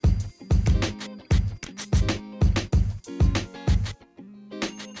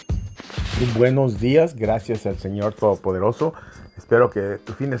Buenos días, gracias al Señor Todopoderoso. Espero que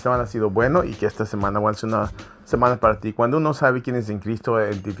tu fin de semana ha sido bueno y que esta semana va a ser una semana para ti. Cuando uno sabe quién es en Cristo,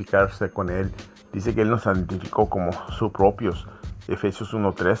 identificarse con Él. Dice que Él nos identificó como sus propios. Efesios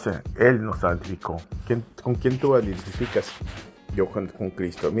 1:13, Él nos identificó. ¿Con quién tú identificas? Yo con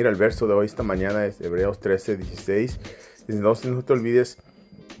Cristo. Mira, el verso de hoy, esta mañana, es Hebreos 13:16. Entonces no te olvides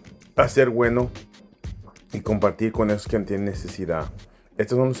hacer bueno y compartir con esos que tienen necesidad.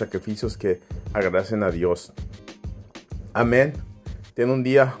 Estos son los sacrificios que agradecen a Dios. Amén. Ten un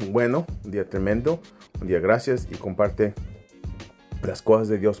día bueno, un día tremendo, un día gracias y comparte las cosas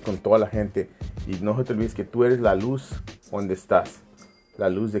de Dios con toda la gente. Y no te olvides que tú eres la luz donde estás, la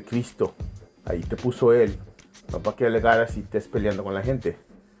luz de Cristo. Ahí te puso Él, no para que le agarras y estés peleando con la gente,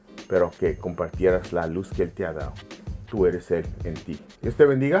 pero que compartieras la luz que Él te ha dado. Tú eres Él en ti. Dios te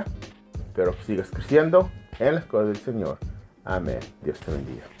bendiga, pero que sigas creciendo en las cosas del Señor. Amén. Dios te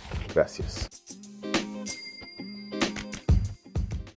bendiga. Gracias.